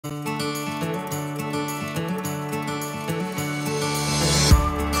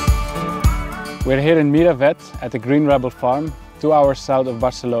We're here in Miravet at the Green Rebel farm, 2 hours south of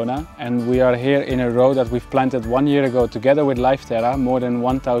Barcelona, and we are here in a row that we've planted 1 year ago together with LifeTerra, more than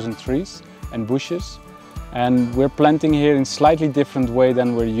 1,000 trees and bushes. And we're planting here in a slightly different way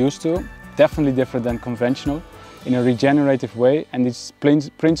than we're used to, definitely different than conventional, in a regenerative way. And these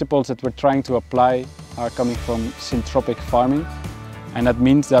principles that we're trying to apply are coming from syntropic farming. And that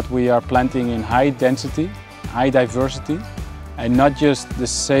means that we are planting in high density, high diversity, and not just the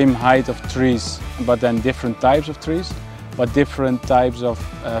same height of trees, but then different types of trees, but different types of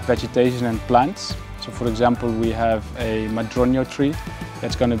vegetation and plants. So for example, we have a madroño tree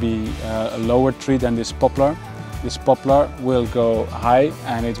that's going to be a lower tree than this poplar. This poplar will go high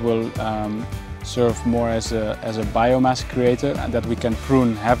and it will serve more as a biomass creator, and that we can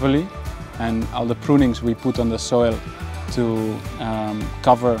prune heavily. And all the prunings we put on the soil to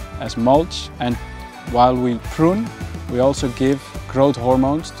cover as mulch. And while we prune, we also give growth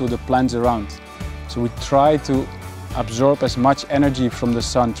hormones to the plants around. So we try to absorb as much energy from the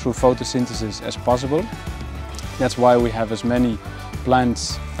sun through photosynthesis as possible. That's why we have as many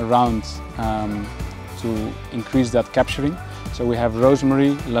plants around to increase that capturing. So we have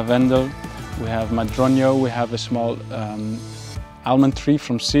rosemary, lavender, we have madroño, we have a small almond tree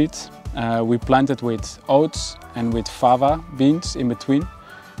from seed. We planted with oats and with fava beans in between.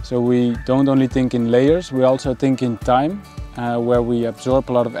 So we don't only think in layers, we also think in time, where we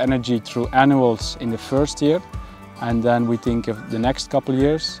absorb a lot of energy through annuals in the first year, and then we think of the next couple of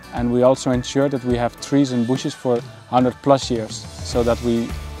years, and we also ensure that we have trees and bushes for 100+ years, so that we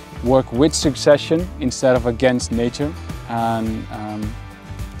work with succession instead of against nature, and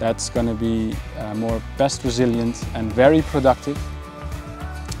that's going to be more pest resilient and very productive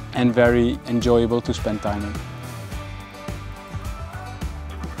and very enjoyable to spend time in.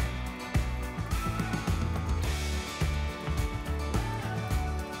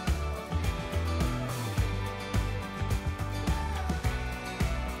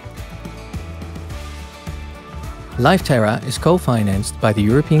 LifeTerra is co-financed by the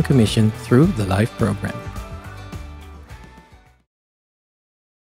European Commission through the LIFE program.